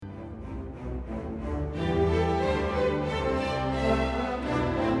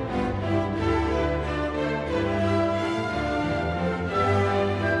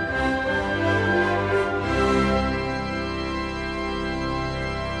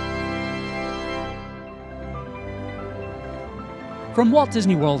From Walt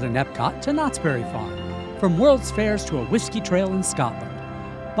Disney World and Epcot to Knott's Berry Farm, from World's Fairs to a whiskey trail in Scotland,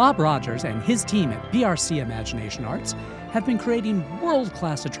 Bob Rogers and his team at BRC Imagination Arts have been creating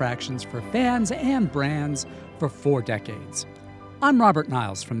world-class attractions for fans and brands for 4 decades. I'm Robert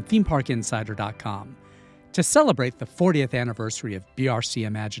Niles from ThemeParkInsider.com. To celebrate the 40th anniversary of BRC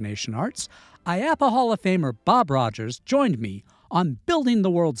Imagination Arts, IAAPA Hall of Famer Bob Rogers joined me on Building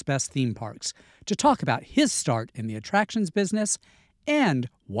the World's Best Theme Parks to talk about his start in the attractions business and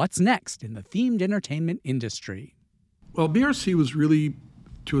what's next in the themed entertainment industry. Well, BRC was really,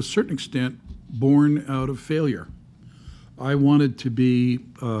 to a certain extent, born out of failure. I wanted to be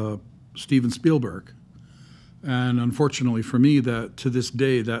Steven Spielberg, and unfortunately for me, that to this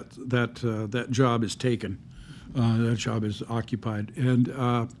day, that job is taken. That job is occupied, and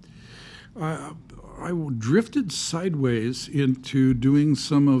I drifted sideways into doing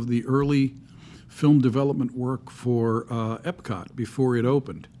some of the early film development work for Epcot before it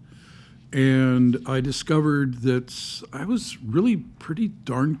opened. And I discovered that I was really pretty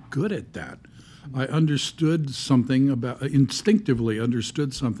darn good at that. I instinctively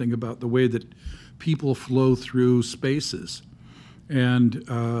understood something about the way that people flow through spaces. And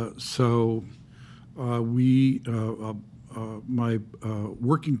my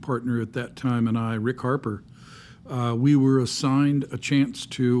working partner at that time and I, Rick Harper, we were assigned a chance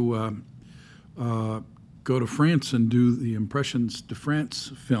to go to France and do the Impressions de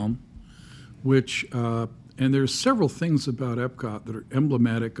France film, which, and there's several things about Epcot that are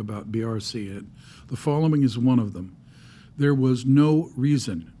emblematic about BRC. And the following is one of them. There was no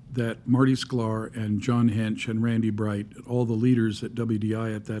reason that Marty Sklar and John Hench and Randy Bright, all the leaders at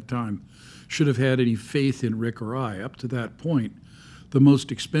WDI at that time, should have had any faith in Rick or I. Up to that point, the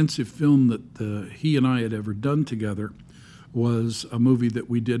most expensive film that he and I had ever done together was a movie that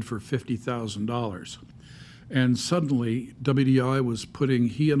we did for $50,000. And suddenly, WDI was putting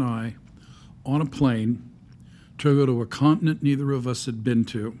he and I on a plane to go to a continent neither of us had been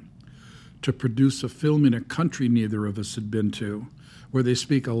to produce a film in a country neither of us had been to, where they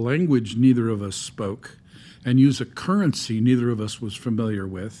speak a language neither of us spoke, and use a currency neither of us was familiar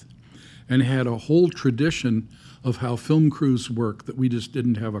with, and had a whole tradition of how film crews work that we just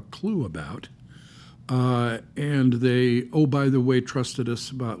didn't have a clue about. And they, oh, by the way, trusted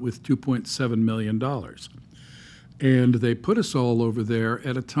us with $2.7 million. And they put us all over there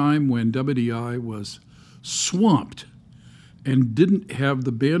at a time when WDI was swamped and didn't have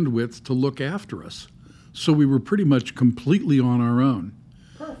the bandwidth to look after us. So we were pretty much completely on our own.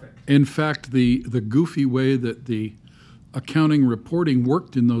 Perfect. In fact, the goofy way that the accounting reporting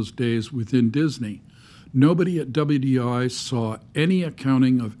worked in those days within Disney, nobody at WDI saw any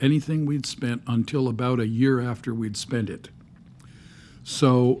accounting of anything we'd spent until about a year after we'd spent it.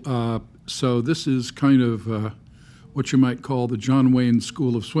 So this is kind of what you might call the John Wayne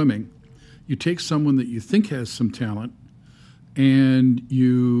School of Swimming. You take someone that you think has some talent and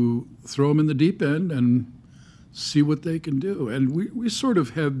you throw them in the deep end and see what they can do. And we sort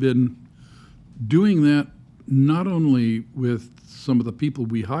of have been doing that not only with some of the people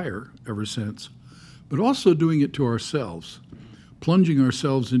we hire ever since, but also doing it to ourselves, plunging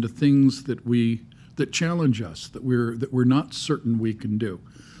ourselves into things that challenge us, that we're not certain we can do,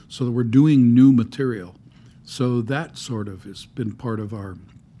 so that we're doing new material. So that sort of has been part of our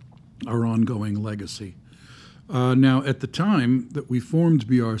ongoing legacy. Now, at the time that we formed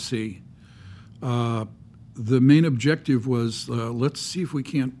BRC, the main objective was let's see if we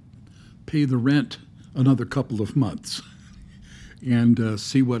can't pay the rent another couple of months and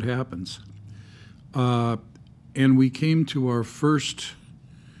see what happens. And we came to our first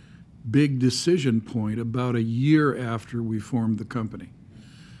big decision point about a year after we formed the company,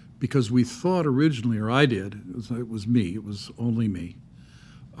 because we thought originally, or I did, it was only me,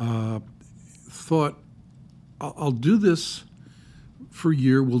 thought, I'll do this for a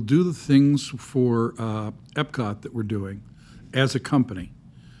year. We'll do the things for Epcot that we're doing as a company.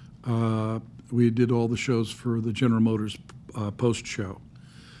 We did all the shows for the General Motors post show.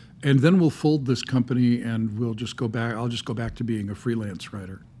 And then we'll fold this company and we'll just go back. I'll just go back to being a freelance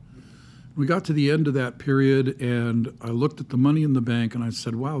writer. We got to the end of that period and I looked at the money in the bank and I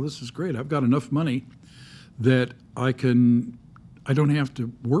said, wow, this is great. I've got enough money that I don't have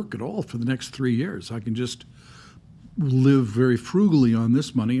to work at all for the next 3 years. I can just live very frugally on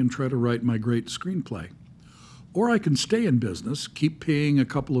this money and try to write my great screenplay. Or I can stay in business, keep paying a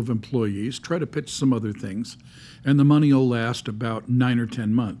couple of employees, try to pitch some other things, and the money will last about 9 or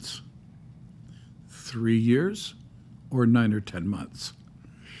 10 months. 3 years or 9 or 10 months?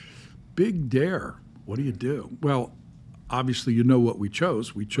 Big dare. What do you do? Well, obviously you know what we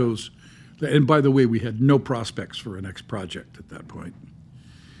chose. We chose And by the way, we had no prospects for a next project at that point.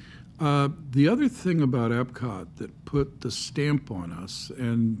 The other thing about Epcot that put the stamp on us,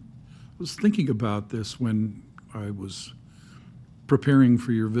 and I was thinking about this when I was preparing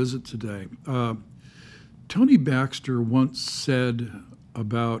for your visit today. Tony Baxter once said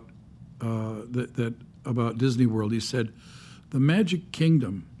about about Disney World. He said, "The Magic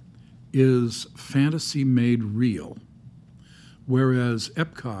Kingdom is fantasy made real, whereas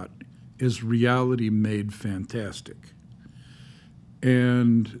Epcot is reality made fantastic."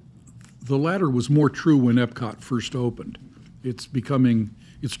 And the latter was more true when Epcot first opened. It's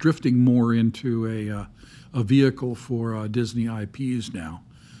drifting more into a vehicle for Disney IPs now.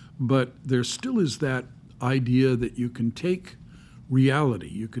 But there still is that idea that you can take reality,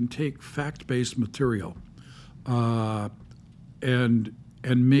 you can take fact-based material, and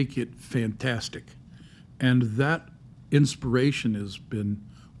make it fantastic. And that inspiration has been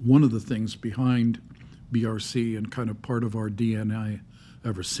one of the things behind BRC and kind of part of our DNA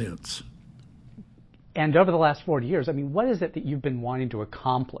ever since. And over the last 40 years, I mean, what is it that you've been wanting to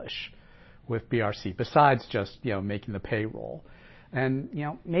accomplish with BRC besides just, making the payroll? And,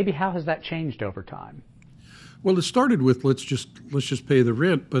 maybe how has that changed over time? Well, it started with let's just pay the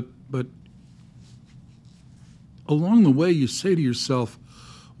rent, but along the way you say to yourself,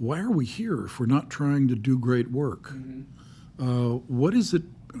 why are we here if we're not trying to do great work? Mm-hmm. What is it?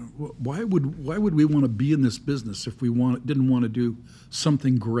 Why would we want to be in this business if we didn't want to do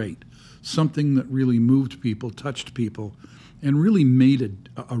something great, something that really moved people, touched people, and really made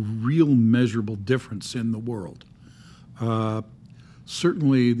a real measurable difference in the world?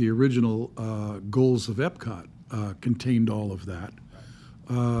 Certainly, the original goals of Epcot contained all of that,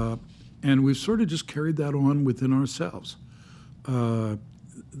 and we've sort of just carried that on within ourselves.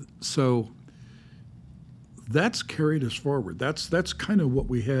 So that's carried us forward. That's kind of what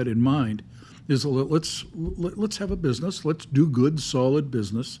we had in mind. Is let's have a business. Let's do good, solid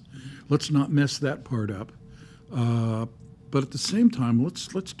business. Let's not mess that part up. But at the same time,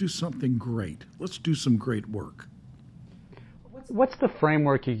 let's do something great. Let's do some great work. What's the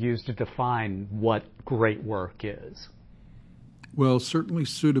framework you use to define what great work is? Well, certainly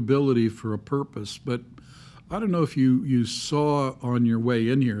suitability for a purpose, but I don't know if you saw on your way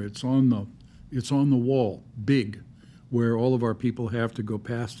in here. It's on the wall, big, where all of our people have to go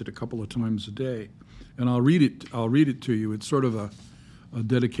past it a couple of times a day. And I'll read it to you. It's sort of a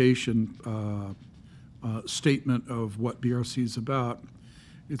dedication statement of what BRC is about.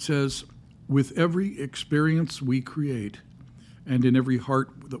 It says, "With every experience we create, and in every heart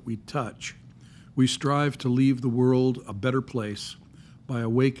that we touch, we strive to leave the world a better place by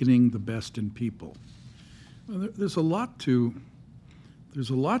awakening the best in people." Well, there's a lot to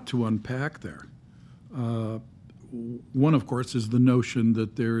unpack there. One, of course, is the notion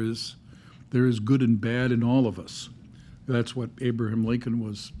that there is good and bad in all of us. That's what Abraham Lincoln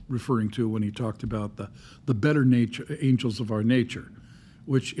was referring to when he talked about the better angels of our nature,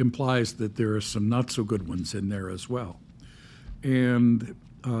 which implies that there are some not so good ones in there as well. And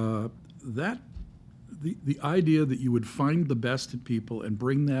the idea that you would find the best in people and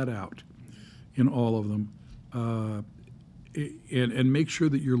bring that out in all of them, and make sure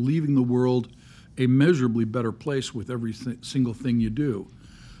that you're leaving the world a measurably better place with every single thing you do.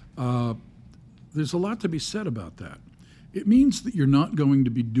 There's a lot to be said about that. It means that you're not going to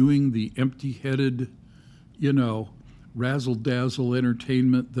be doing the empty-headed, razzle-dazzle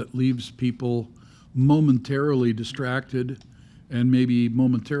entertainment that leaves people momentarily distracted and maybe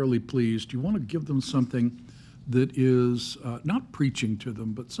momentarily pleased. You want to give them something that is not preaching to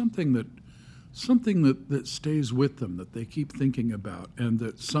them, but something that stays with them, that they keep thinking about, and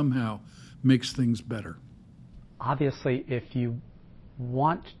that somehow makes things better. Obviously, if you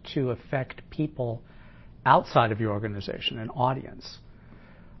want to affect people outside of your organization, an audience,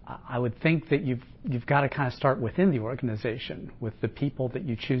 I would think that you've got to kind of start within the organization with the people that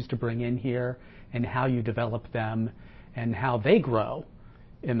you choose to bring in here and how you develop them and how they grow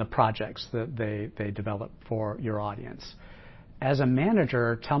in the projects that they develop for your audience. As a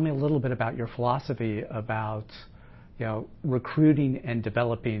manager, tell me a little bit about your philosophy about recruiting and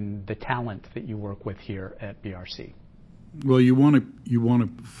developing the talent that you work with here at BRC. Well, you want to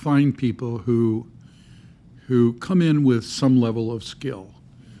find people who come in with some level of skill,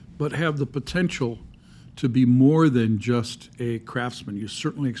 but have the potential to be more than just a craftsman. You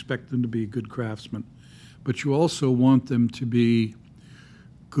certainly expect them to be good craftsmen, but you also want them to be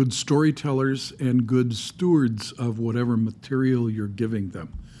good storytellers and good stewards of whatever material you're giving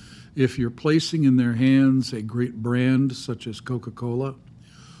them. If you're placing in their hands a great brand such as Coca-Cola,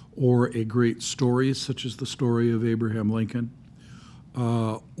 or a great story such as the story of Abraham Lincoln,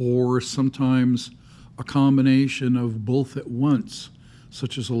 or sometimes a combination of both at once,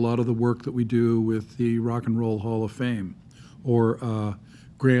 such as a lot of the work that we do with the Rock and Roll Hall of Fame or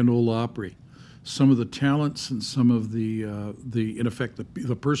Grand Ole Opry. Some of the talents and some of the in effect,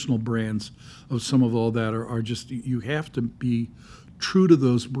 the personal brands of some of all that are just, you have to be true to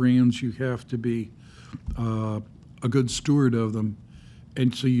those brands. You have to be a good steward of them.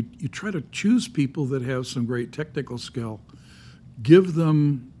 And so you try to choose people that have some great technical skill, give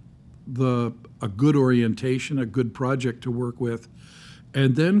them a good orientation, a good project to work with,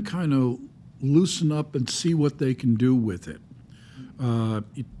 and then kind of loosen up and see what they can do with it.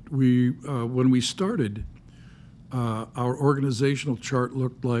 When we started, our organizational chart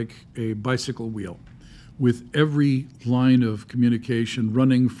looked like a bicycle wheel, with every line of communication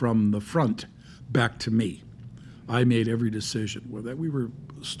running from the front back to me. I made every decision. That we were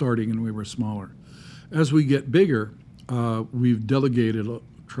starting and we were smaller. As we get bigger, we've delegated a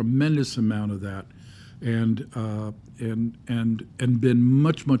tremendous amount of that, and been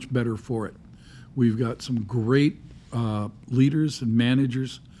much better for it. We've got some great leaders and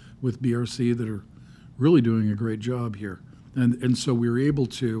managers with BRC that are really doing a great job here, and so we were able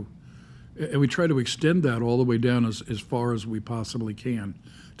to, and we try to extend that all the way down as far as we possibly can,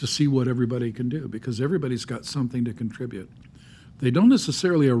 to see what everybody can do, because everybody's got something to contribute. They don't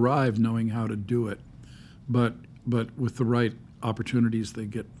necessarily arrive knowing how to do it, but with the right opportunities, they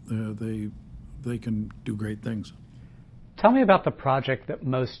get they can do great things. Tell me about the project that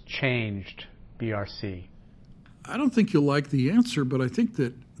most changed BRC. I don't think you'll like the answer, but I think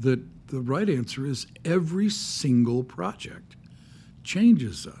that the right answer is every single project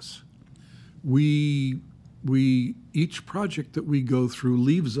changes us. Each project that we go through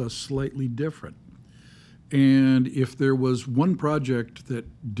leaves us slightly different. And if there was one project that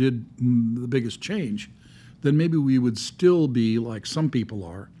did the biggest change, then maybe we would still be, like some people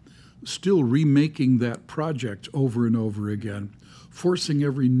are, still remaking that project over and over again, forcing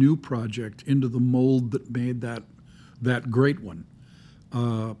every new project into the mold that made that great one.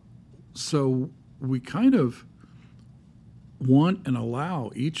 So we kind of want and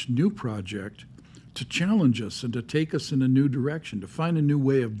allow each new project to challenge us and to take us in a new direction, to find a new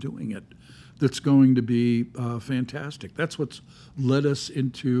way of doing it that's going to be fantastic. That's what's led us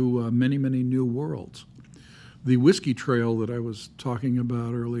into many new worlds. The whiskey trail that I was talking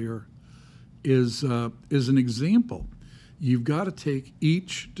about earlier is an example. You've got to take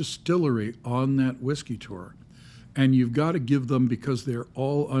each distillery on that whiskey tour, and you've got to give them, because they're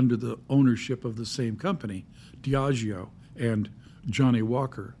all under the ownership of the same company, Diageo and Johnnie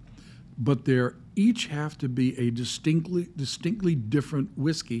Walker, but they're each have to be a distinctly different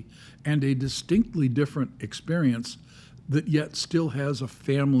whiskey and a distinctly different experience that yet still has a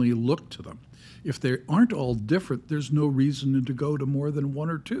family look to them. If they aren't all different, there's no reason to go to more than one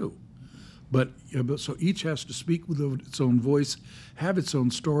or two. But so each has to speak with its own voice, have its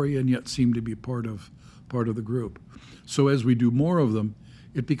own story, and yet seem to be part of the group. So as we do more of them,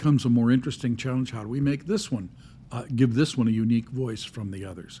 it becomes a more interesting challenge. How do we make this one, give this one a unique voice from the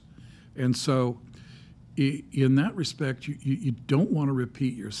others? And so in that respect, you don't want to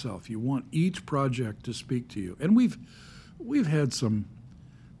repeat yourself. You want each project to speak to you. And we've had some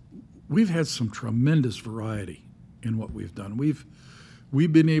tremendous variety in what we've done.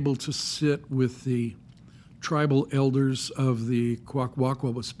 We've been able to sit with the tribal elders of the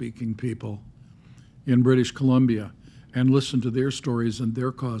Kwakwakwa-speaking people in British Columbia and listen to their stories and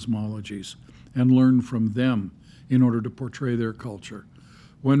their cosmologies and learn from them in order to portray their culture.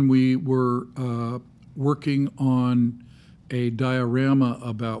 When we were working on a diorama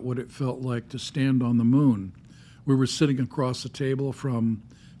about what it felt like to stand on the moon, we were sitting across the table from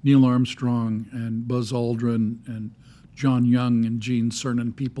Neil Armstrong and Buzz Aldrin and John Young and Gene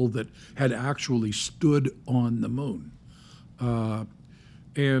Cernan, people that had actually stood on the moon.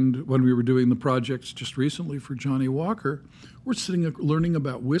 And when we were doing the projects just recently for Johnnie Walker, we're sitting learning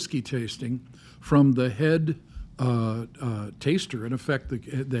about whiskey tasting from the head taster, in effect,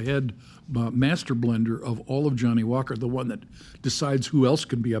 the head master blender of all of Johnnie Walker, the one that decides who else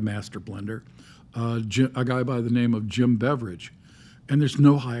can be a master blender, a guy by the name of Jim Beveridge. And there's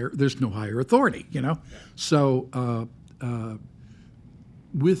no higher authority, you know. So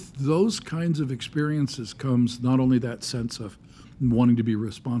with those kinds of experiences comes not only that sense of wanting to be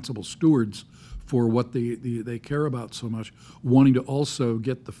responsible stewards for what they care about so much, wanting to also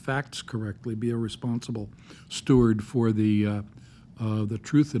get the facts correctly, be a responsible steward for the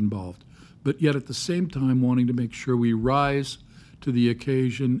truth involved, but yet at the same time wanting to make sure we rise to the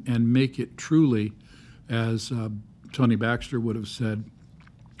occasion and make it truly, as Tony Baxter would have said,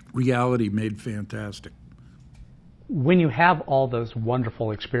 reality made fantastic. when you have all those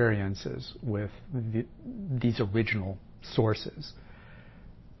wonderful experiences with these original sources,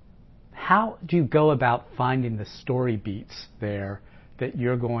 how do you go about finding the story beats there that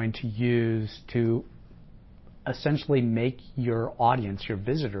you're going to use to essentially make your audience, your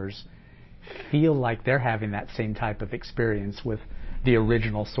visitors, feel like they're having that same type of experience with the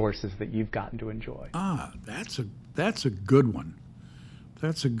original sources that you've gotten to enjoy? That's a good one.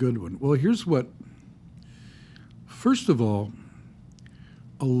 That's a good one. Well, here's what. First of all,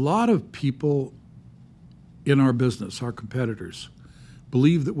 a lot of people in our business, our competitors,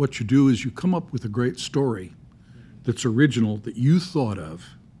 believe that what you do is you come up with a great story that's original, that you thought of,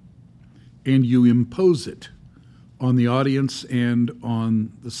 and you impose it on the audience and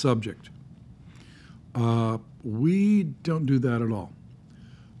on the subject. We don't do that at all.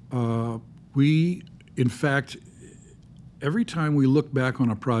 In fact, every time we look back on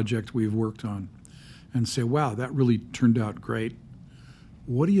a project we've worked on and say, wow, that really turned out great,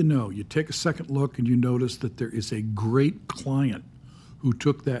 what do you know? You take a second look and you notice that there is a great client who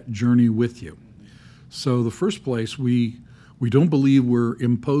took that journey with you. So the first place, we don't believe we're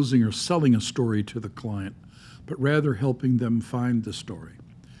imposing or selling a story to the client, but rather helping them find the story.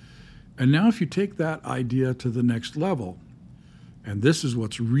 And now if you take that idea to the next level, and this is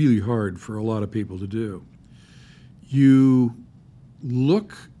what's really hard for a lot of people to do, you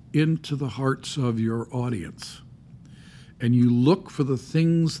look into the hearts of your audience and you look for the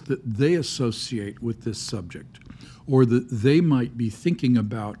things that they associate with this subject or that they might be thinking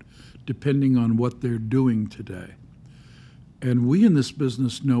about depending on what they're doing today. And we in this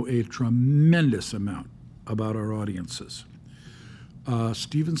business know a tremendous amount about our audiences.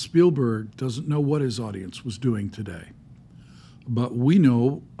 Steven Spielberg doesn't know what his audience was doing today, but we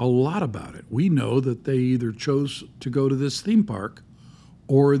know a lot about it. We know that they either chose to go to this theme park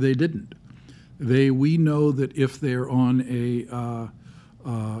or they didn't. We know that if they're on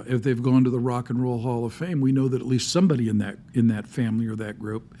if they've gone to the Rock and Roll Hall of Fame, we know that at least somebody in that family or that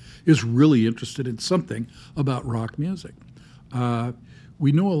group is really interested in something about rock music.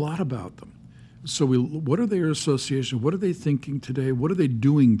 We know a lot about them. So what are their associations? What are they thinking today? What are they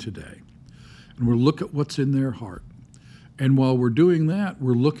doing today? And we'll look at what's in their heart. And while we're doing that,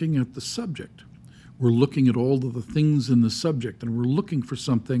 we're looking at the subject. We're looking at all of the things in the subject, and we're looking for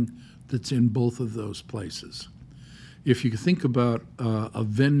something that's in both of those places. If you think about a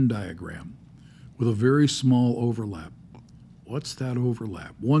Venn diagram with a very small overlap, what's that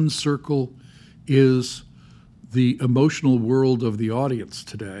overlap? One circle is the emotional world of the audience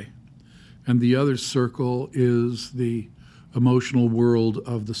today, and the other circle is the emotional world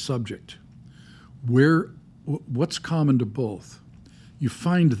of the subject. What's common to both? You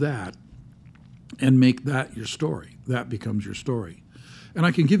find that and make that your story. That becomes your story. And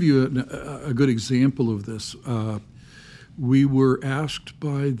I can give you a good example of this. We were asked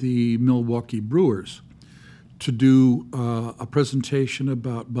by the Milwaukee Brewers to do a presentation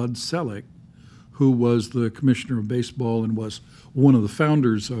about Bud Selig, who was the commissioner of baseball and was one of the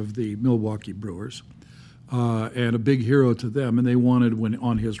founders of the Milwaukee Brewers, and a big hero to them. And they wanted, when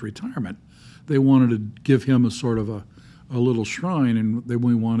on his retirement, they wanted to give him a sort of a little shrine, and they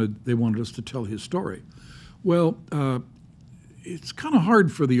wanted us to tell his story. Well, it's kind of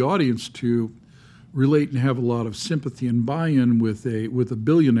hard for the audience to relate and have a lot of sympathy and buy-in with a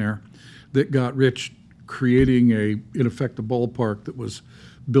billionaire that got rich creating in effect a ballpark that was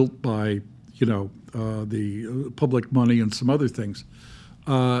built by the public money and some other things.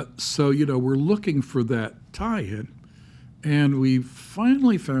 So we're looking for that tie-in, and we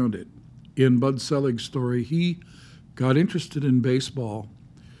finally found it in Bud Selig's story. He got interested in baseball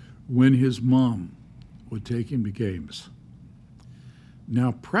when his mom would take him to games.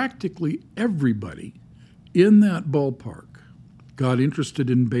 Now, practically everybody in that ballpark got interested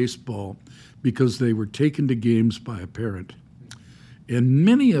in baseball because they were taken to games by a parent. And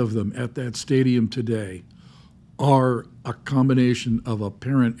many of them at that stadium today are a combination of a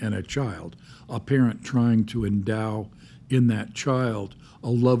parent and a child, a parent trying to endow in that child a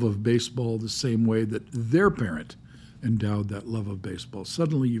love of baseball the same way that their parent endowed that love of baseball.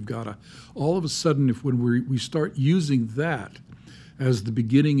 Suddenly you've got all of a sudden, when we start using that as the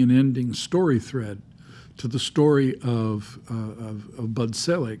beginning and ending story thread to the story of Bud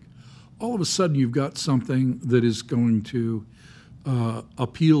Selig, all of a sudden you've got something that is going to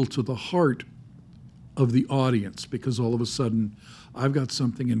appeal to the heart of the audience, because all of a sudden I've got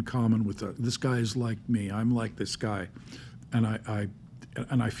something in common with this guy is like me. I'm like this guy, and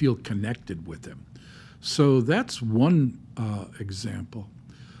I feel connected with him. So that's one example.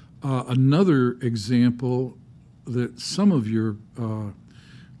 Another example that some of your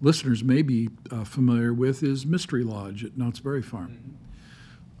listeners may be familiar with is Mystery Lodge at Knott's Berry Farm.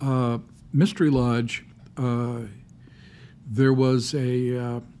 Mystery Lodge, there was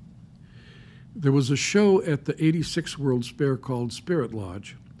a show at the 86 World's Fair called Spirit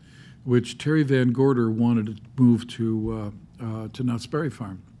Lodge, which Terry Van Gorder wanted to move to Knott's Berry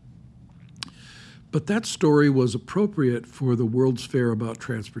Farm. But that story was appropriate for the World's Fair about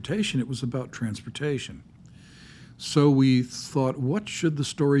transportation. It was about transportation. So we thought, what should the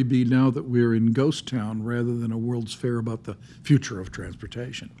story be now that we're in Ghost Town rather than a World's Fair about the future of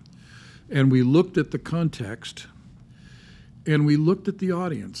transportation? And we looked at the context, and we looked at the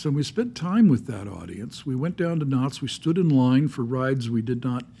audience, and we spent time with that audience. We went down to Knott's. We stood in line for rides we did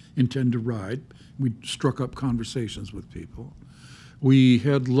not intend to ride. We struck up conversations with people. We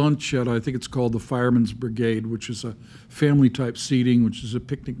had lunch at, I think it's called the Fireman's Brigade, which is a family-type seating, which is a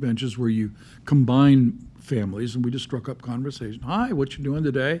picnic benches where you combine families, and we just struck up conversation. Hi, what you doing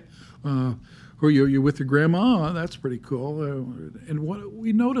today? Who are you? You with your grandma? Oh, that's pretty cool. And what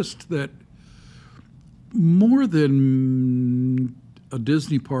we noticed that more than a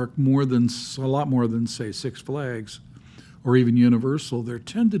Disney park, a lot more than, say, Six Flags or even Universal, there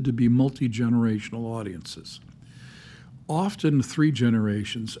tended to be multi-generational audiences. Often 3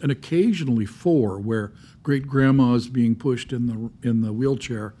 generations, and occasionally 4, where great-grandma is being pushed in the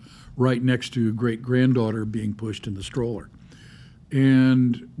wheelchair right next to great-granddaughter being pushed in the stroller.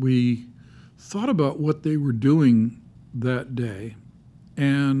 And we thought about what they were doing that day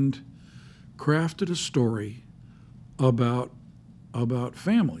and crafted a story about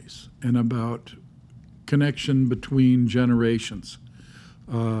families and about connection between generations.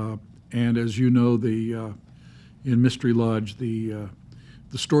 And as you know, in Mystery Lodge, the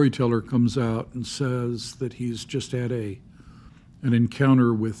storyteller comes out and says that he's just had an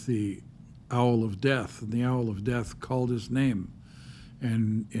encounter with the Owl of Death, and the Owl of Death called his name.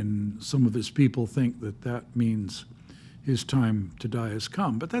 And some of his people think that means his time to die has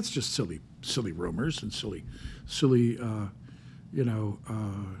come. But that's just silly rumors and silly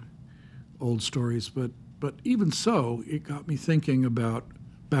old stories. But even so, it got me thinking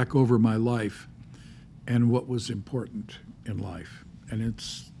back over my life and what was important in life. And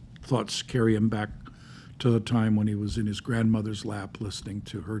its thoughts carry him back to the time when he was in his grandmother's lap listening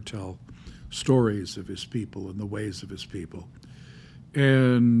to her tell stories of his people and the ways of his people.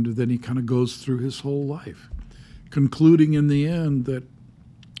 And then he kind of goes through his whole life, concluding in the end that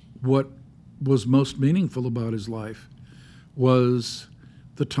what was most meaningful about his life was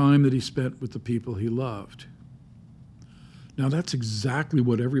the time that he spent with the people he loved. Now, that's exactly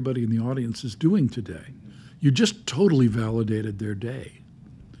what everybody in the audience is doing today. You just totally validated their day.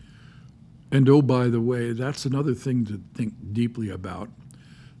 And oh, by the way, that's another thing to think deeply about.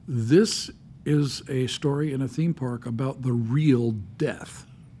 This is a story in a theme park about the real death.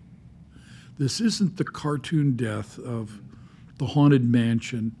 This isn't the cartoon death of the Haunted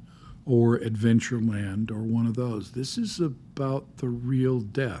Mansion or Adventureland or one of those. This is about the real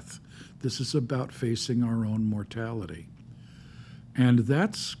death. This is about facing our own mortality. And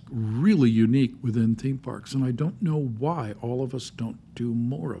that's really unique within theme parks, and I don't know why all of us don't do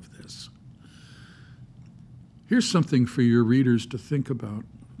more of this. Here's something for your readers to think about.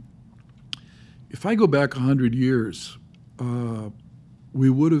 If I go back 100 years, we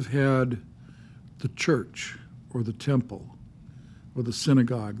would have had the church or the temple or the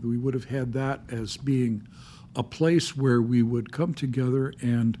synagogue. We would have had that as being a place where we would come together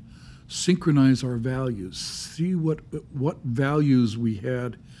and synchronize our values, see what values we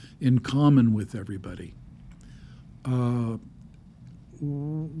had in common with everybody.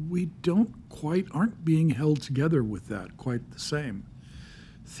 We aren't being held together with that quite the same.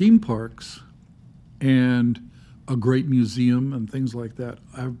 Theme parks and a great museum and things like that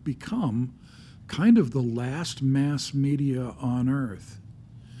have become kind of the last mass media on earth.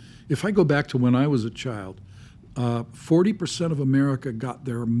 If I go back to when I was a child, 40% of America got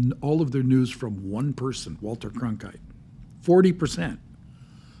all of their news from one person, Walter Cronkite. 40%.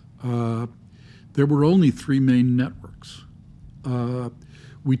 There were only 3 main networks.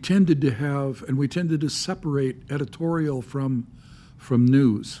 We tended to separate editorial from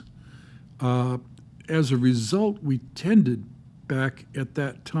news. As a result, we tended back at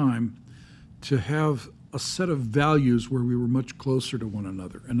that time to have a set of values where we were much closer to one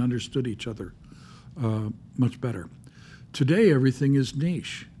another and understood each other much better. Today, everything is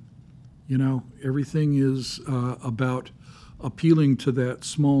niche. Everything is about appealing to that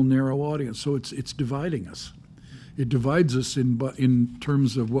small, narrow audience. So it's dividing us. It divides us in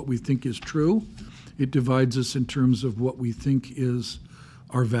terms of what we think is true. It divides us in terms of what we think is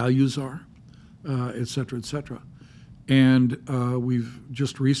our values are, et cetera, et cetera. And we've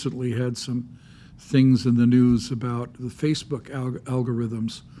just recently had some things in the news about the Facebook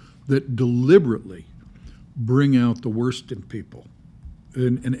algorithms that deliberately bring out the worst in people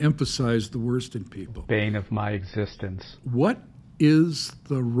and emphasize the worst in people. Bane of my existence. What is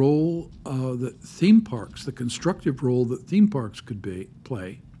the role that theme parks, the constructive role that theme parks could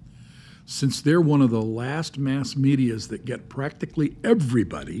play, since they're one of the last mass medias that get practically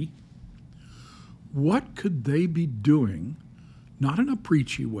everybody? What could they be doing, not in a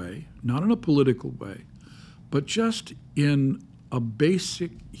preachy way, not in a political way, but just in a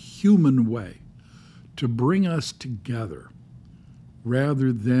basic human way to bring us together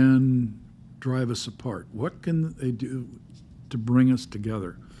rather than drive us apart? What can they do to bring us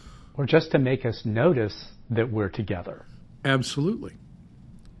together? Or just to make us notice that we're together. Absolutely.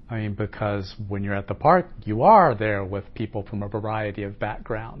 I mean, because when you're at the park, you are there with people from a variety of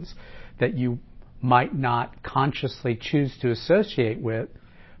backgrounds that you might not consciously choose to associate with,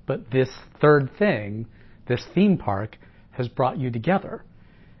 but this third thing, this theme park, has brought you together.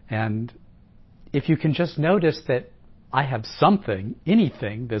 And if you can just notice that I have something,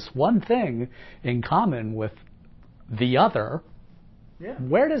 anything, this one thing in common with the other,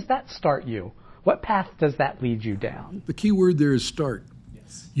 where does that start you? What path does that lead you down? The key word there is start.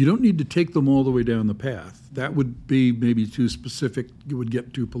 You don't need to take them all the way down the path. That would be maybe too specific. You would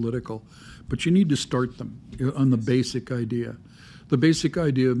get too political. But you need to start them on the basic idea. The basic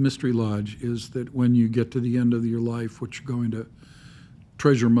idea of Mystery Lodge is that when you get to the end of your life, what you're going to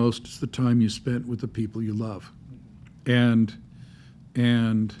treasure most is the time you spent with the people you love. And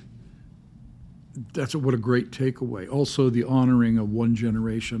that's what a great takeaway. Also, the honoring of one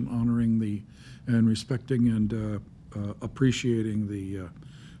generation, honoring and respecting and appreciating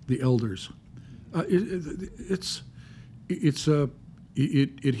the elders.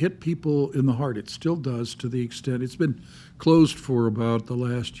 It hit people in the heart. It still does, to the extent it's been closed for about the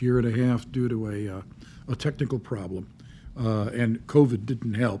last year and a half due to a technical problem, and COVID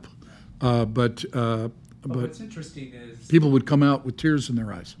didn't help. But what's interesting is people would come out with tears in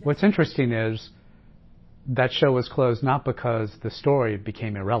their eyes. What's interesting is that show was closed not because the story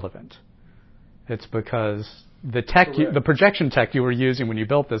became irrelevant. It's because the projection tech you were using when you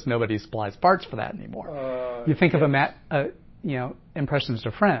built this, nobody supplies parts for that anymore. You think of Impressions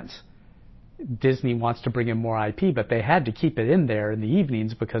de France. Disney wants to bring in more IP, but they had to keep it in there in the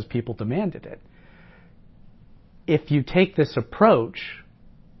evenings because people demanded it. If you take this approach,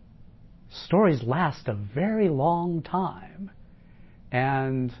 stories last a very long time,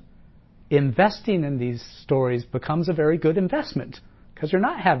 and investing in these stories becomes a very good investment because you're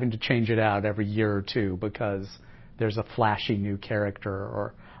not having to change it out every year or two because there's a flashy new character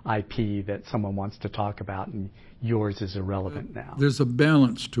or IP that someone wants to talk about and yours is irrelevant now. There's a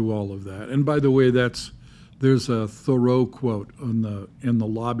balance to all of that. And by the way, there's a Thoreau quote in the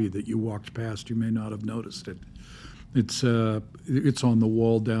lobby that you walked past. You may not have noticed it. It's on the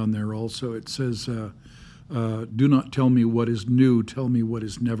wall down there also. It says, do not tell me what is new, tell me what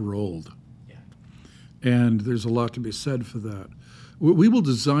is never old. Yeah. And there's a lot to be said for that. We will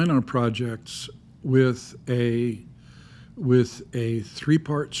design our projects with a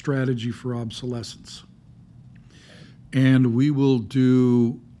three-part strategy for obsolescence. And we will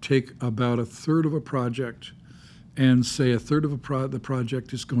take about a third of a project and say a third of the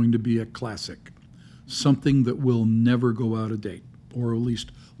project is going to be a classic, something that will never go out of date, or at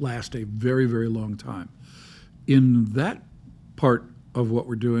least last a very, very long time. In that part of what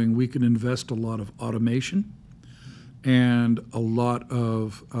we're doing, we can invest a lot of automation and a lot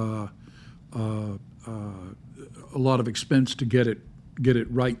of expense to get it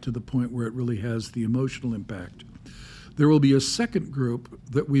right to the point where it really has the emotional impact. There will be a second group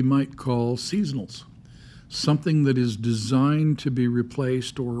that we might call seasonals, something that is designed to be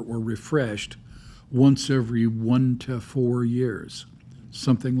replaced or refreshed once every 1 to 4 years,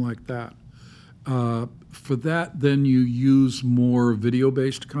 something like that. For that, then you use more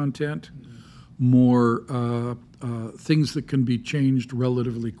video-based content, more things that can be changed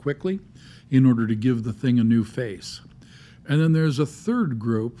relatively quickly in order to give the thing a new face. And then there's a third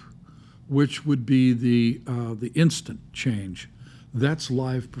group, which would be the instant change. That's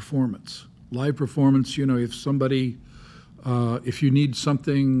live performance. Live performance, if you need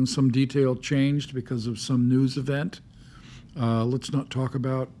some detail changed because of some news event, let's not talk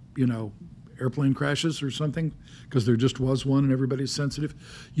about, airplane crashes or something, because there just was one and everybody's sensitive.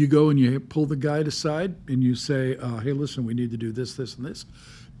 You go and you pull the guide aside and you say, hey, listen, we need to do this, this, and this.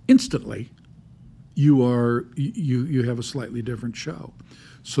 Instantly, you have a slightly different show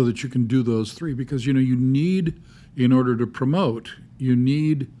so that you can do those three, because, you need, in order to promote, you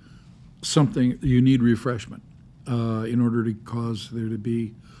need refreshment. in order to cause there to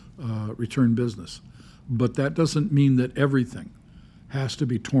be return business. But that doesn't mean that everything has to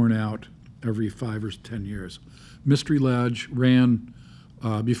be torn out every 5 or 10 years. Mystery Lodge ran,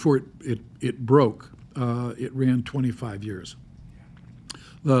 before it broke, it ran 25 years.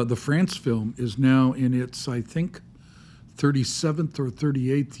 The France film is now in its, I think, 37th or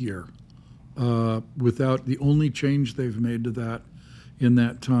 38th year, without the only change they've made to that in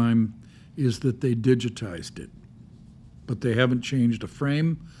that time is that they digitized it. But they haven't changed a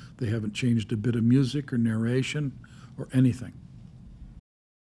frame, they haven't changed a bit of music or narration or anything.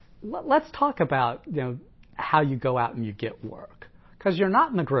 Let's talk about how you go out and you get work, because you're not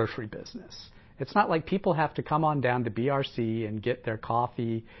in the grocery business. It's not like people have to come on down to BRC and get their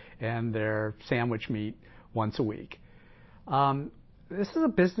coffee and their sandwich meat once a week. This is a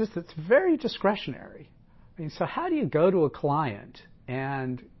business that's very discretionary. I mean, so how do you go to a client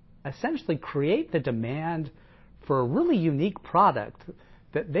and essentially create the demand for a really unique product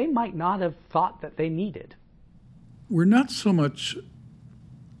that they might not have thought that they needed? We're not so much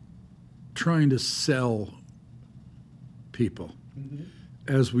trying to sell people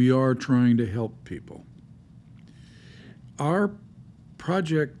as we are trying to help people. Our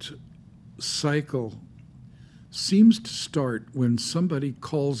project cycle seems to start when somebody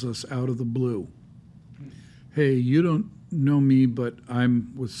calls us out of the blue. Hey, you don't know me, but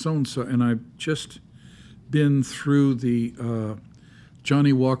I'm with so-and-so, and I've just been through the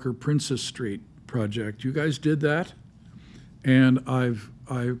Johnny Walker Princess Street project. You guys did that? And I've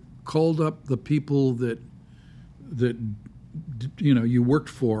called up the people that you worked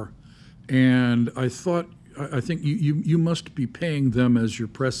for, and I think you must be paying them as your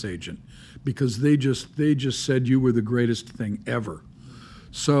press agent, because they just said you were the greatest thing ever.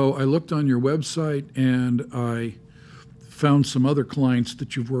 So I looked on your website and I found some other clients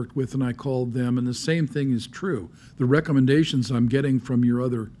that you've worked with, and I called them, and the same thing is true. The recommendations I'm getting from your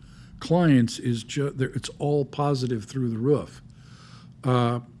other clients is it's all positive through the roof.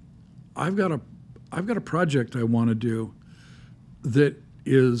 I've got a project I want to do that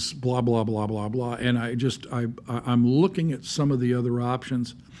is blah blah blah blah blah, and I'm looking at some of the other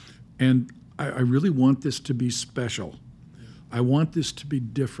options, and I really want this to be special. I want this to be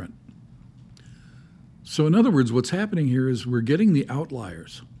different. So in other words, what's happening here is we're getting the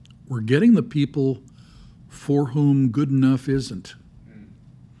outliers. We're getting the people for whom good enough isn't.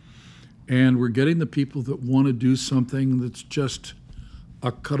 And we're getting the people that want to do something that's just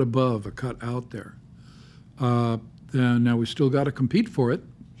a cut above, a cut out there. Now we still got to compete for it.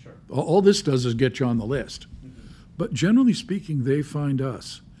 Sure. All this does is get you on the list. But generally speaking, they find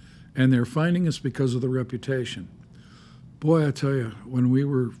us. And they're finding us because of the reputation. Boy, I tell you, when we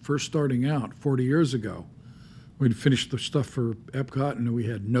were first starting out 40 years ago, we'd finished the stuff for Epcot and we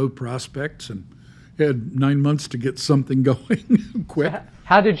had no prospects and had 9 months to get something going quick. So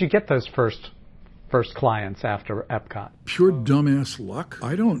how did you get those first clients after Epcot? Pure dumbass luck.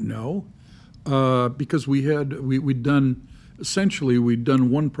 I don't know. Because we'd done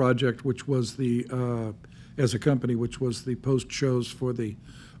one project, which was as a company, which was the post shows for the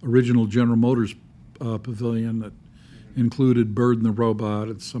original General Motors pavilion that included Bird and the Robot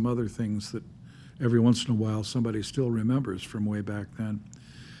and some other things that every once in a while somebody still remembers from way back then.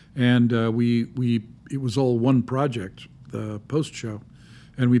 And it was all one project, the post show,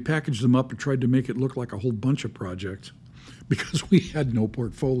 and we packaged them up and tried to make it look like a whole bunch of projects because we had no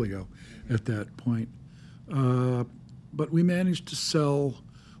portfolio at that point. But we managed to sell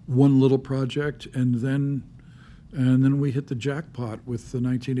one little project, and then we hit the jackpot with the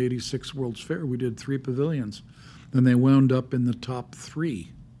 1986 World's Fair. We did 3 pavilions. Then they wound up in the top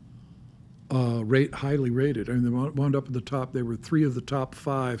 3, highly rated. I mean, they wound up at the top. They were 3 of the top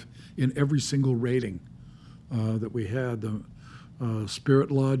 5 in every single rating that we had. The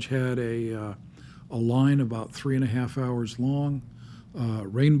Spirit Lodge had a line about 3.5 hours long.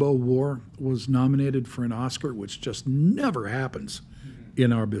 Rainbow War was nominated for an Oscar, which just never happens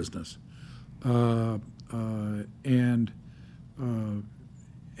in our business. And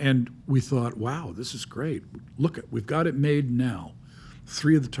we thought, wow, this is great. Look, we've got it made now.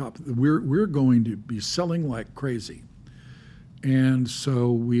 3 of the top. We're going to be selling like crazy. And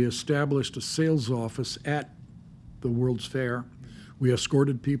so we established a sales office at the World's Fair. We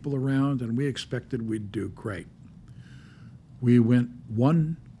escorted people around, and we expected we'd do great. We went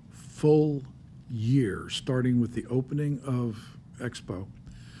 1 full year, starting with the opening of Expo.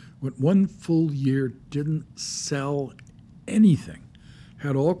 Went 1 full year, didn't sell anything.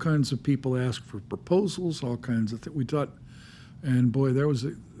 Had all kinds of people ask for proposals, all kinds of things. We thought, and boy,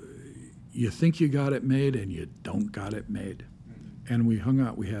 you think you got it made and you don't got it made. And we hung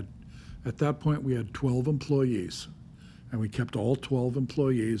out. We had At that point, we had 12 employees, and we kept all 12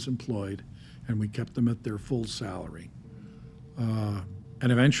 employees employed, and we kept them at their full salary.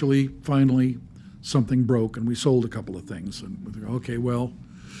 And eventually, finally, something broke, and we sold a couple of things. And we thought, okay, well,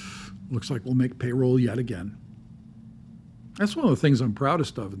 looks like we'll make payroll yet again. That's one of the things I'm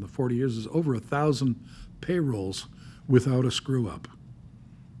proudest of in the 40 years is over 1,000 payrolls without a screw up.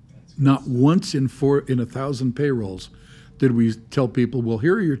 Not once in 1,000 payrolls did we tell people, well,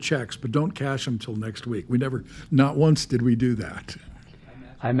 here are your checks, but don't cash them till next week. Not once did we do that.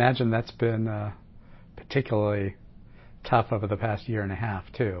 I imagine that's been particularly tough over the past year and a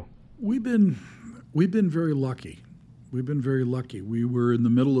half, too. We've been very lucky. We've been very lucky. We were in the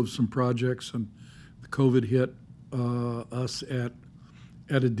middle of some projects, and the COVID hit us at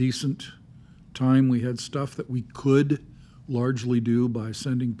a decent time. We had stuff that we could largely do by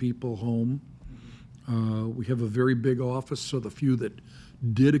sending people home. We have a very big office, so the few that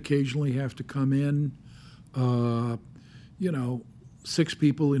did occasionally have to come in, 6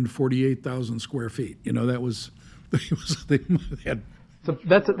 people in 48,000 square feet. That was they had. So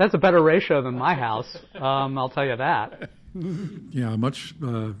that's a better ratio than my house. I'll tell you that. Yeah, much.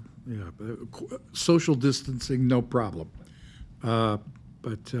 Social distancing, no problem. That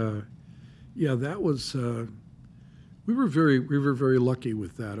was. We were very lucky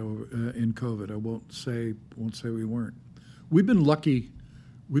with that in COVID. I won't say we weren't. We've been lucky.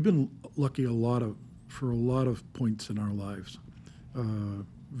 We've been lucky for a lot of points in our lives.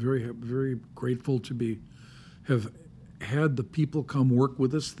 Very grateful to have had the people come work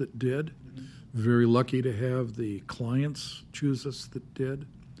with us that did. Very lucky to have the clients choose us that did.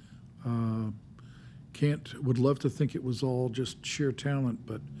 Would love to think it was all just sheer talent,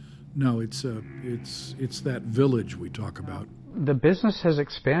 but no, it's that village we talk about. The business has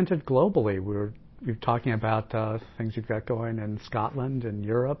expanded globally. We're talking about things you've got going in Scotland and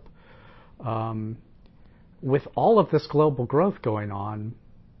Europe. With all of this global growth going on,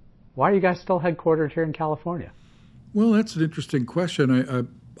 why are you guys still headquartered here in California? Well, that's an interesting question.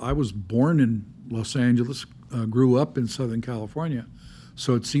 I was born in Los Angeles, grew up in Southern California,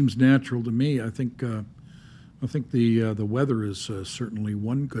 so it seems natural to me. I think the weather is certainly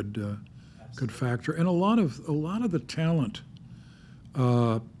one good factor, and a lot of the talent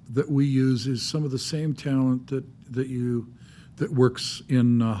that we use is some of the same talent that works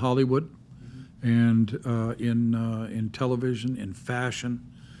in Hollywood, and in television, in fashion,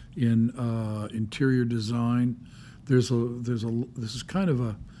 in interior design. This is kind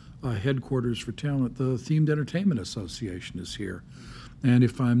of a headquarters for talent. The Themed Entertainment Association is here, and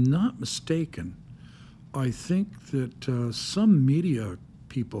if I'm not mistaken, I think that some media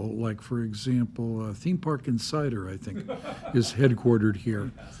people, like for example, Theme Park Insider, I think, is headquartered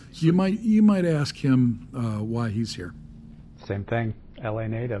here. You might ask him why he's here. Same thing, LA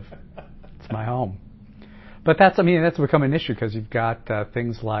native. It's my home. But that's become an issue because you've got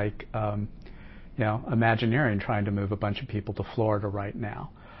things like, Imagineering trying to move a bunch of people to Florida right now.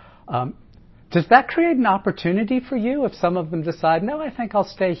 Does that create an opportunity for you if some of them decide, no, I think I'll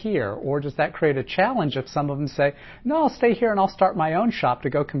stay here? Or does that create a challenge if some of them say, no, I'll stay here and I'll start my own shop to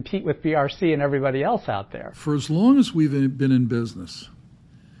go compete with BRC and everybody else out there? For as long as we've been in business,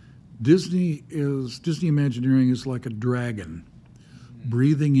 Disney Imagineering is like a dragon,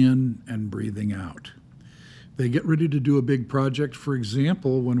 breathing in and breathing out. They get ready to do a big project. For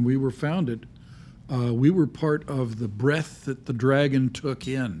example, when we were founded, we were part of the breath that the dragon took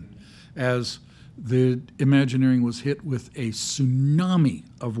in as the Imagineering was hit with a tsunami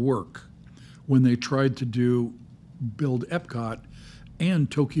of work when they tried to build Epcot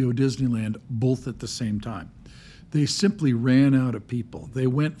and Tokyo Disneyland both at the same time. They simply ran out of people. They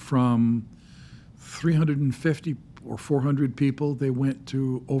went from 350 or 400 people, they went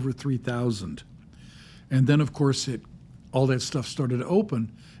to over 3,000. And then, of course, all that stuff started to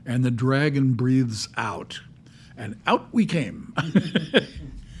open, and the dragon breathes out. And out we came.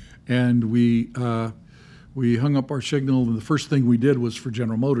 And we hung up our signal, and the first thing we did was for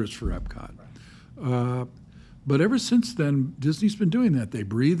General Motors for Epcot. But ever since then, Disney's been doing that. They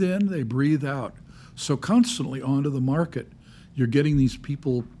breathe in, they breathe out. So constantly onto the market, you're getting these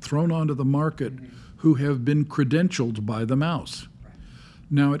people thrown onto the market who have been credentialed by the mouse.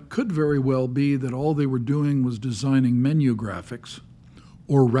 Now, it could very well be that all they were doing was designing menu graphics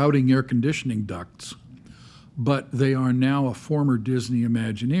or routing air conditioning ducts, but they are now a former Disney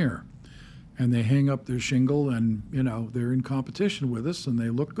Imagineer, and they hang up their shingle, and they're in competition with us, and they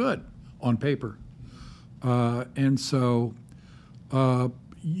look good on paper, and so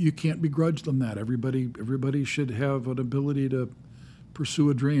you can't begrudge them that. Everybody should have an ability to pursue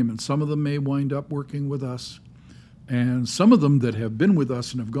a dream, and some of them may wind up working with us. And some of them that have been with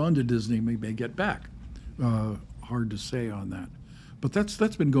us and have gone to Disney may get back. Hard to say on that. But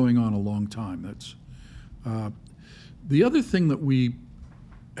that's been going on a long time. That's the other thing that we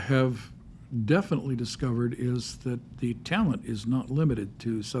have definitely discovered is that the talent is not limited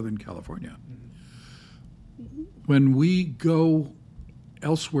to Southern California. When we go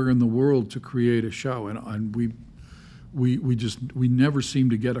elsewhere in the world to create a show, and we never seem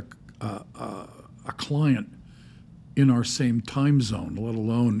to get a client in our same time zone, let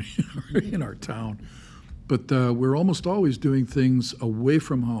alone in our town. But we're almost always doing things away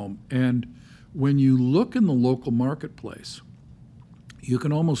from home. And when you look in the local marketplace, you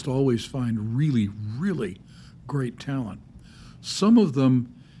can almost always find really, really great talent. Some of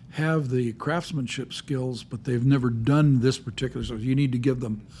them have the craftsmanship skills, but they've never done this particular stuff. You need to give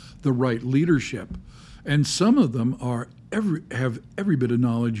them the right leadership. And some of them have every bit of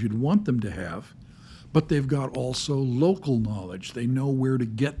knowledge you'd want them to have, but they've got also local knowledge. They know where to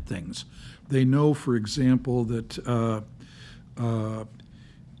get things. They know, for example, that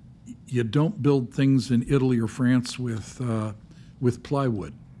you don't build things in Italy or France with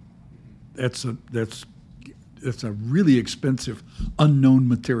plywood. That's a really expensive, unknown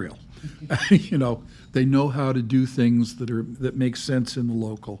material. They know how to do things that make sense in the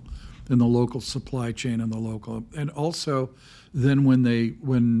local supply chain and also then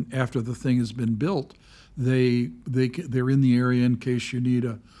when after the thing has been built, they're in the area in case you need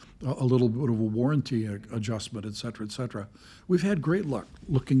a little bit of a warranty adjustment, et cetera, et cetera. We've had great luck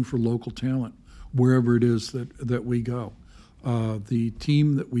looking for local talent wherever it is that we go. The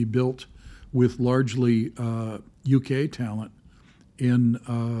team that we built with largely UK talent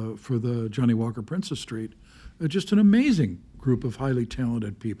for the Johnny Walker Princess Street, just an amazing group of highly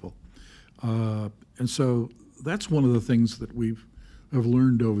talented people. And so that's one of the things that have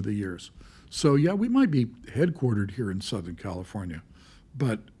learned over the years. So yeah, we might be headquartered here in Southern California,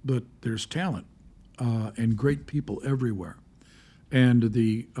 but there's talent and great people everywhere. And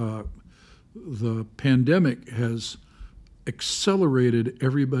the pandemic has accelerated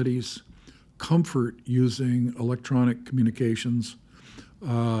everybody's comfort using electronic communications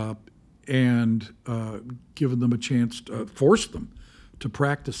and given them a chance to force them to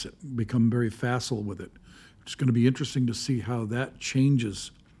practice it, become very facile with it. It's going to be interesting to see how that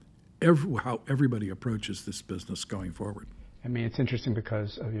changes how everybody approaches this business going forward. I mean, it's interesting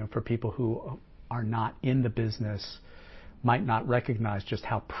because for people who are not in the business, might not recognize just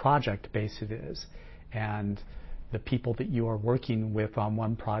how project-based it is, and the people that you are working with on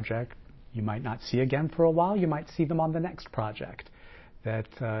one project, you might not see again for a while. You might see them on the next project.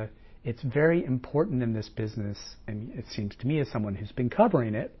 That it's very important in this business, and it seems to me as someone who's been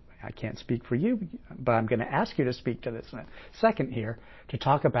covering it, I can't speak for you, but I'm going to ask you to speak to this in a second here, to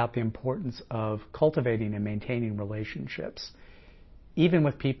talk about the importance of cultivating and maintaining relationships, even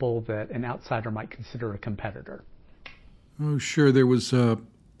with people that an outsider might consider a competitor. Oh, sure. There was an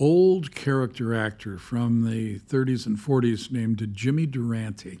old character actor from the 30s and 40s named Jimmy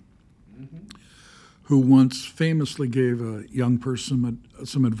Durante, who once famously gave a young person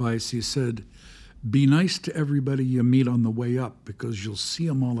some advice. He said, "Be nice to everybody you meet on the way up because you'll see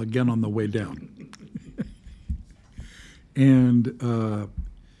them all again on the way down." And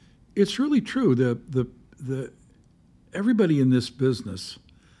it's really true. The everybody in this business,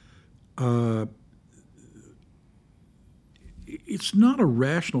 it's not a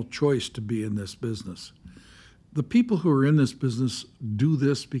rational choice to be in this business. The people who are in this business do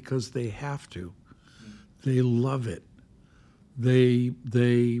this because they have to. They love it. They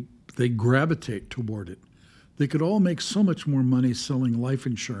gravitate toward it. They could all make so much more money selling life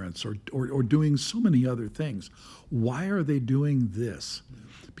insurance or doing so many other things. Why are they doing this?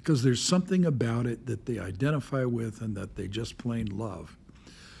 Because there's something about it that they identify with and that they just plain love.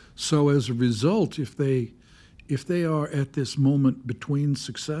 So as a result, if they are at this moment between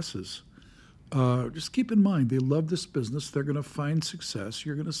successes, just keep in mind they love this business. They're going to find success.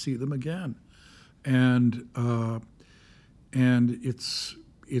 You're going to see them again, and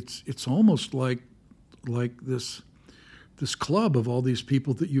it's almost like this club of all these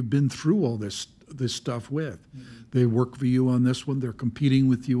people that you've been through all this stuff with. Mm-hmm. They work for you on this one. They're competing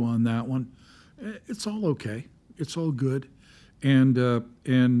with you on that one. It's all okay. It's all good, and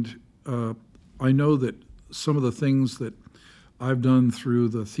I know that some of the things that I've done through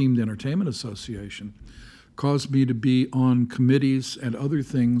the Themed Entertainment Association caused me to be on committees and other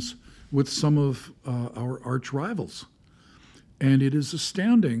things with some of our arch rivals. And it is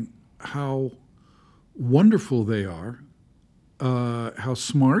astounding how wonderful they are, how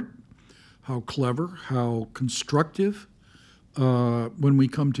smart, how clever, how constructive when we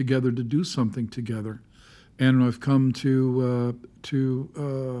come together to do something together. and I've come you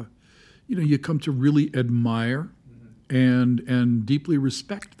come to really admire and deeply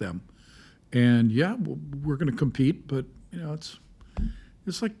respect them. And yeah, we're going to compete, but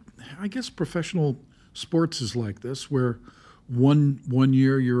it's like, I guess professional sports is like this, where one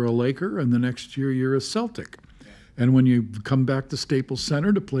year you're a Laker and the next year you're a Celtic. And when you come back to Staples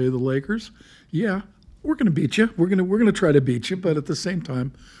Center to play the Lakers, yeah, we're going to beat you. We're going to try to beat you, but at the same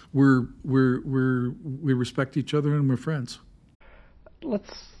time, we respect each other and we're friends.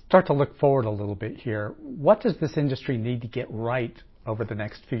 Let's start to look forward a little bit here. What does this industry need to get right over the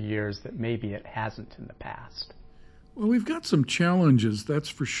next few years that maybe it hasn't in the past? Well, we've got some challenges, that's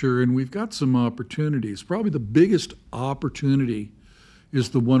for sure, and we've got some opportunities. Probably the biggest opportunity is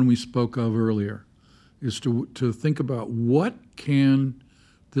the one we spoke of earlier, is to think about what can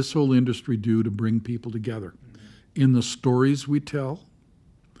this whole industry do to bring people together. In the stories we tell,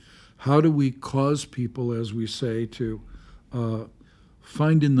 how do we cause people, as we say, to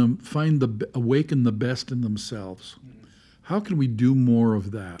awaken the best in themselves? How can we do more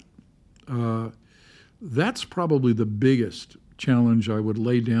of that? That's probably the biggest challenge I would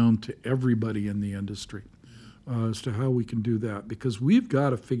lay down to everybody in the industry, as to how we can do that, because we've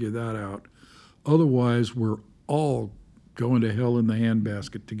got to figure that out. Otherwise, we're all going to hell in the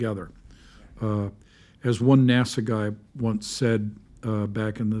handbasket together. As one NASA guy once said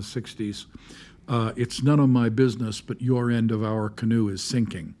back in the 60s, it's none of my business, but your end of our canoe is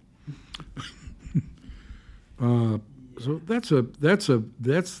sinking. So that's a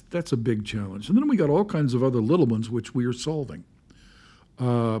big challenge. And then we got all kinds of other little ones which we are solving.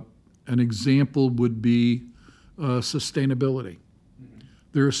 An example would be sustainability.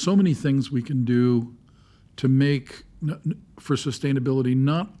 There are so many things we can do to make for sustainability,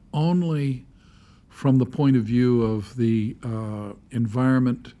 not only from the point of view of the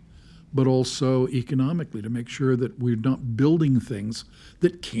environment, but also economically, to make sure that we're not building things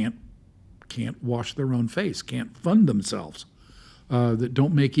that can't wash their own face, can't fund themselves, that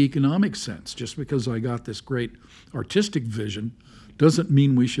don't make economic sense. Just because I got this great artistic vision doesn't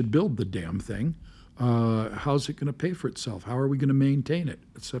mean we should build the damn thing. How's it going to pay for itself? How are we going to maintain it,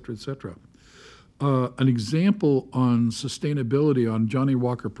 et cetera, et cetera. An example on sustainability on Johnnie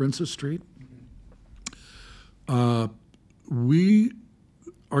Walker Princess Street, we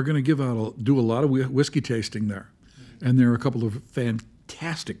are going to do a lot of whiskey tasting there. And there are a couple of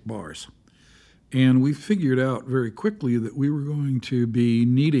fantastic bars. And we figured out very quickly that we were going to be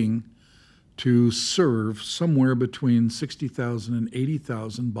needing to serve somewhere between 60,000 and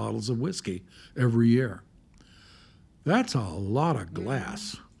 80,000 bottles of whiskey every year. That's a lot of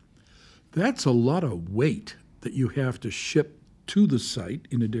glass. That's a lot of weight that you have to ship to the site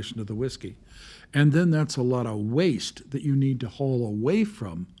in addition to the whiskey. And then that's a lot of waste that you need to haul away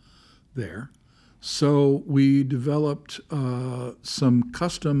from there. So we developed some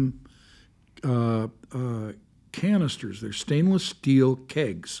custom canisters. They're stainless steel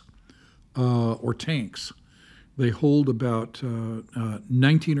kegs or tanks. They hold about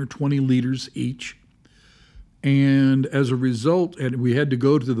 19 or 20 liters each. And as a result, and we had to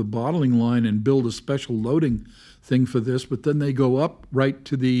go to the bottling line and build a special loading thing for this, but then they go up right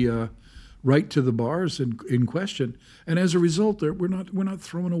to the bars in question. And as a result, we're not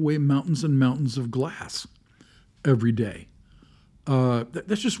throwing away mountains and mountains of glass every day.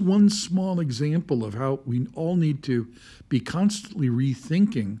 That's just one small example of how we all need to be constantly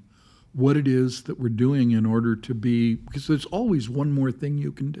rethinking what it is that we're doing in order to be, because there's always one more thing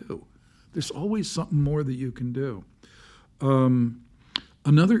you can do. There's always something more that you can do.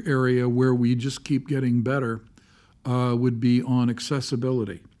 Another area where we just keep getting better would be on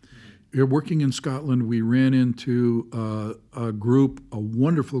accessibility. Working in Scotland, we ran into a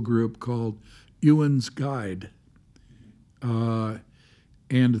wonderful group called Ewan's Guide. And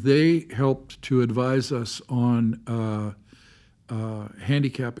they helped to advise us on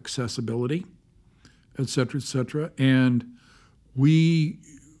handicap accessibility, et cetera, and we've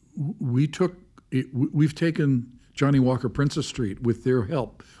taken Johnnie Walker Princess Street with their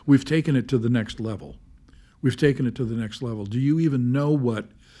help. We've taken it to the next level. Do you even know what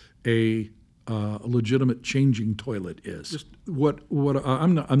a legitimate changing toilet is? Just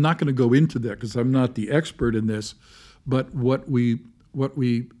I'm not going to go into that because I'm not the expert in this, but what we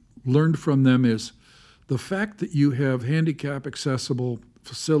learned from them is the fact that you have handicap accessible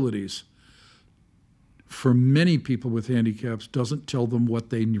facilities for many people with handicaps doesn't tell them what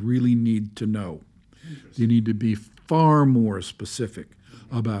they really need to know. You need to be far more specific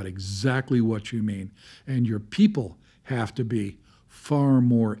about exactly what you mean. And your people have to be far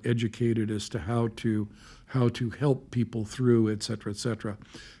more educated as to how to help people through, et cetera, et cetera.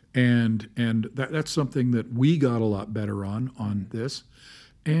 And that's something that we got a lot better on this.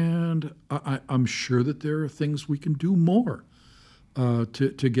 And I'm sure that there are things we can do more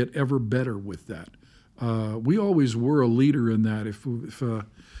to get ever better with that. We always were a leader in that.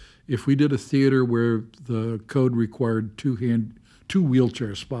 If we did a theater where the code required two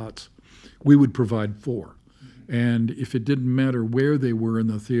wheelchair spots, we would provide 4. And if it didn't matter where they were in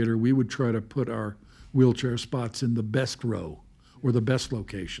the theater, we would try to put our wheelchair spots in the best row or the best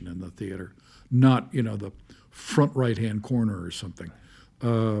location in the theater, not the front right-hand corner or something.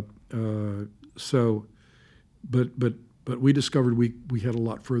 But we discovered we had a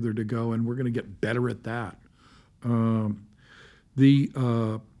lot further to go, and we're going to get better at that.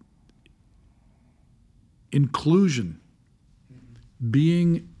 The inclusion,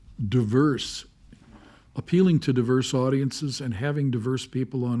 being diverse, appealing to diverse audiences, and having diverse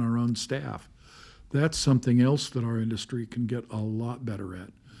people on our own staff, that's something else that our industry can get a lot better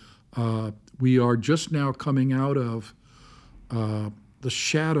at. We are just now coming out of the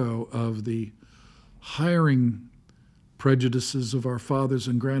shadow of the hiring prejudices of our fathers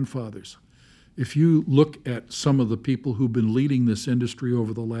and grandfathers. If you look at some of the people who've been leading this industry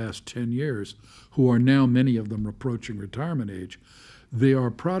over the last 10 years, who are now, many of them, approaching retirement age, they are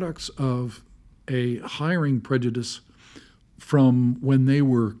products of a hiring prejudice from when they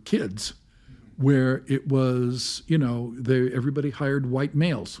were kids, where it was, everybody hired white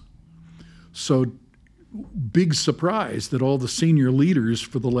males. So big surprise that all the senior leaders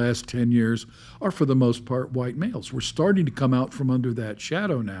for the last 10 years are, for the most part, white males. We're starting to come out from under that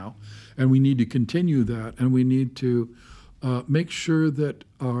shadow now, and we need to continue that, and we need to make sure that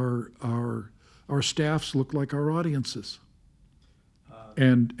our staffs look like our audiences.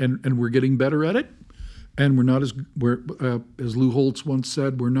 And we're getting better at it, and we're not as Lou Holtz once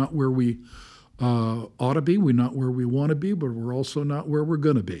said, we're not where we ought to be, we're not where we want to be, but we're also not where we're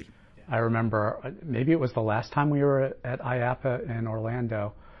going to be. I remember, maybe it was the last time we were at IAAPA in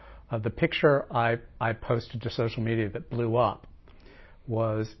Orlando, the picture I posted to social media that blew up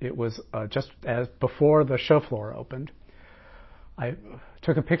was just as before the show floor opened. I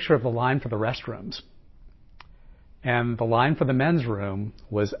took a picture of the line for the restrooms, and the line for the men's room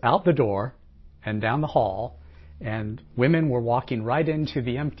was out the door and down the hall, and women were walking right into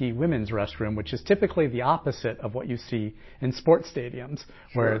the empty women's restroom, which is typically the opposite of what you see in sports stadiums,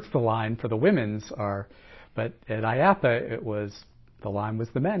 where it's the line for the women's are. But at IAAPA, the line was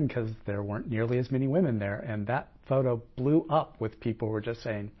the men, because there weren't nearly as many women there. And that photo blew up with people who were just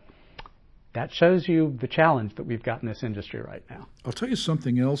saying, that shows you the challenge that we've got in this industry right now. I'll tell you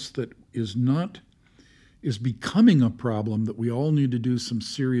something else that is becoming a problem that we all need to do some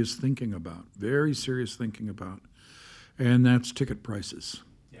serious thinking about, very serious thinking about. And that's ticket prices.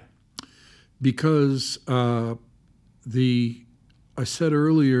 Yeah. Because I said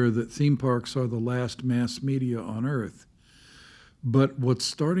earlier that theme parks are the last mass media on earth. But what's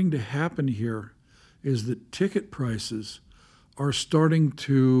starting to happen here is that ticket prices are starting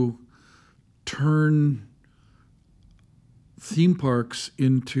to turn theme parks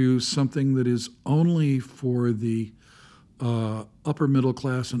into something that is only for the upper middle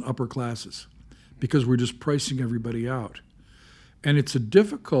class and upper classes, because we're just pricing everybody out. And it's a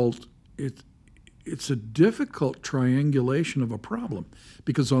difficult triangulation of a problem,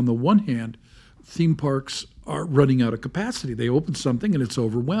 because on the one hand, theme parks are running out of capacity. They open something and it's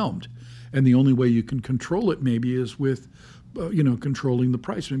overwhelmed. And the only way you can control it maybe is with controlling the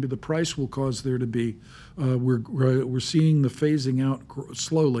price. Maybe the price will cause there to be, we're seeing the phasing out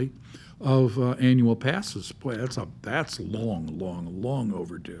slowly of annual passes. Boy, that's long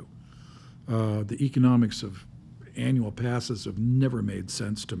overdue. The economics of annual passes have never made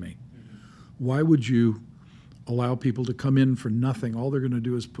sense to me. Why would you allow people to come in for nothing? All they're going to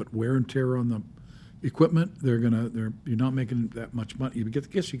do is put wear and tear on the equipment. You're not making that much money.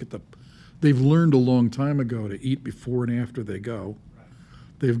 They've learned a long time ago to eat before and after they go. Right.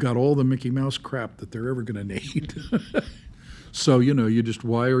 They've got all the Mickey Mouse crap that they're ever going to need. So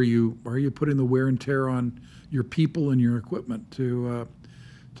why are you putting the wear and tear on your people and your equipment to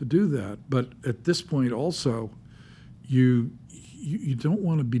do that? But at this point also, you don't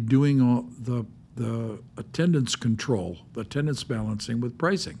want to be doing all the attendance control, the attendance balancing with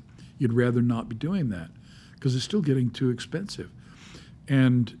pricing. You'd rather not be doing that, because it's still getting too expensive.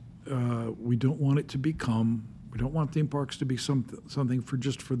 And we don't want theme parks to be something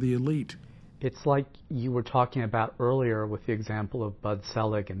for the elite. It's like you were talking about earlier with the example of Bud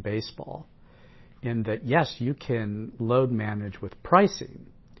Selig and baseball, in that, yes, you can load manage with pricing,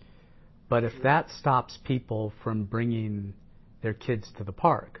 but if that stops people from bringing their kids to the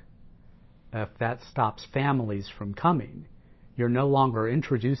park, if that stops families from coming, you're no longer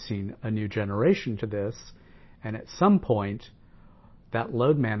introducing a new generation to this, and at some point, that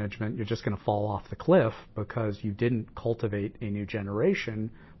load management, you're just going to fall off the cliff because you didn't cultivate a new generation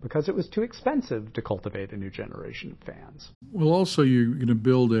because it was too expensive to cultivate a new generation of fans. Well, also you're going to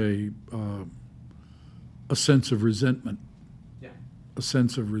build a sense of resentment. Yeah. A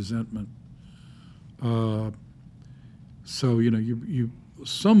sense of resentment. So you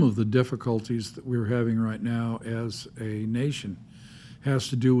some of the difficulties that we're having right now as a nation has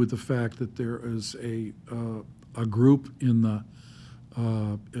to do with the fact that there is a group in the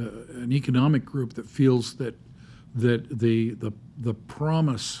an economic group that feels that the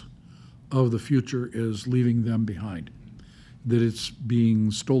promise of the future is leaving them behind, that it's being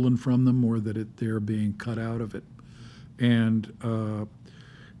stolen from them, or that they're being cut out of it. And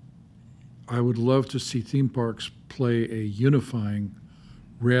I would love to see theme parks play a unifying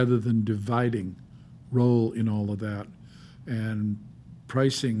rather than dividing role in all of that. And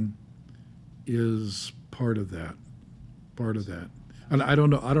pricing is part of that. And I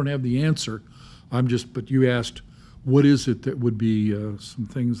don't know, I don't have the answer. But you asked, what is it that would be some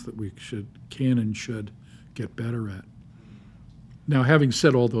things that we can and should get better at? Now, having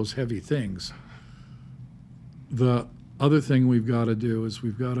said all those heavy things, the other thing we've got to do is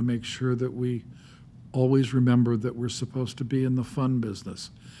we've got to make sure that we always remember that we're supposed to be in the fun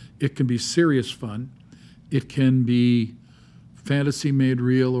business. It can be serious fun. It can be fantasy made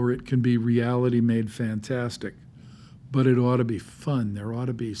real, or it can be reality made fantastic. But it ought to be fun. There ought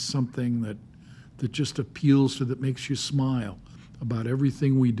to be something that just appeals to, that makes you smile about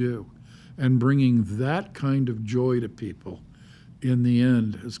everything we do. And bringing that kind of joy to people in the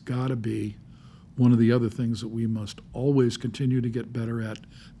end has got to be one of the other things that we must always continue to get better at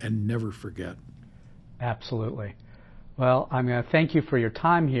and never forget. Absolutely. Well, I'm going to thank you for your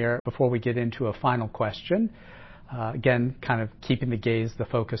time here. Before we get into a final question, again, kind of keeping the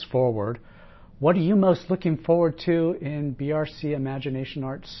focus forward, what are you most looking forward to in BRC Imagination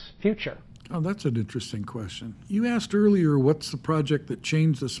Arts' future? Oh, that's an interesting question. You asked earlier, what's the project that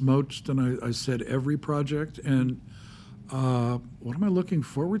changed us most? And I said every project. And what am I looking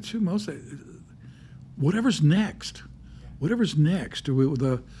forward to most? Whatever's next. Whatever's next.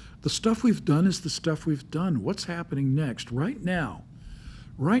 The stuff we've done is the stuff we've done. What's happening next? Right now,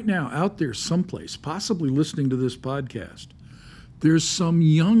 out there someplace, possibly listening to this podcast, there's some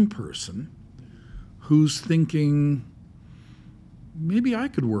young person who's thinking, maybe I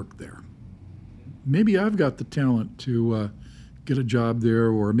could work there. Maybe I've got the talent to get a job there,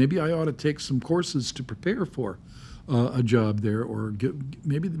 or maybe I ought to take some courses to prepare for a job there, or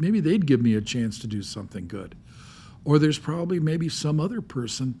maybe they'd give me a chance to do something good. Or there's probably maybe some other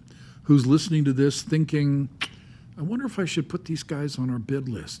person who's listening to this thinking, I wonder if I should put these guys on our bid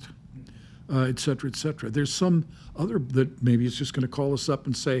list, et cetera, et cetera. There's some other that maybe is just going to call us up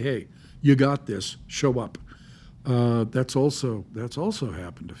and say, hey, you got this, show up. That's also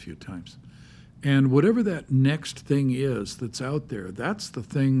happened a few times. And whatever that next thing is that's out there, that's the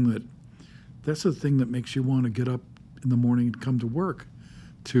thing that makes you want to get up in the morning and come to work,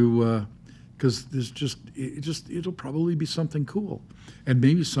 because it'll probably be something cool, and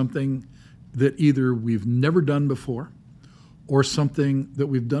maybe something that either we've never done before, or something that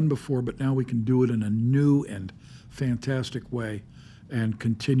we've done before, but now we can do it in a new and fantastic way and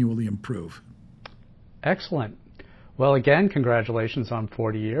continually improve. Excellent. Well, again, congratulations on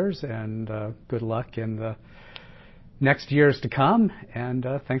 40 years, and good luck in the next years to come, and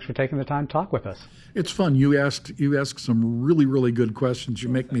thanks for taking the time to talk with us. It's fun. You ask some really, really good questions. You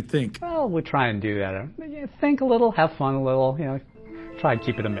make me think. Well, we try and do that. Think a little, have fun a little, try and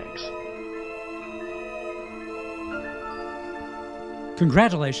keep it a mix.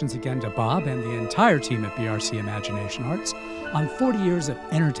 Congratulations again to Bob and the entire team at BRC Imagination Arts on 40 years of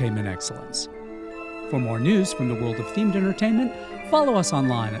entertainment excellence. For more news from the world of themed entertainment, follow us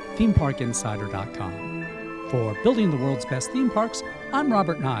online at themeparkinsider.com. For Building the World's Best Theme Parks, I'm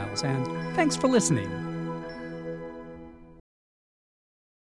Robert Niles, and thanks for listening.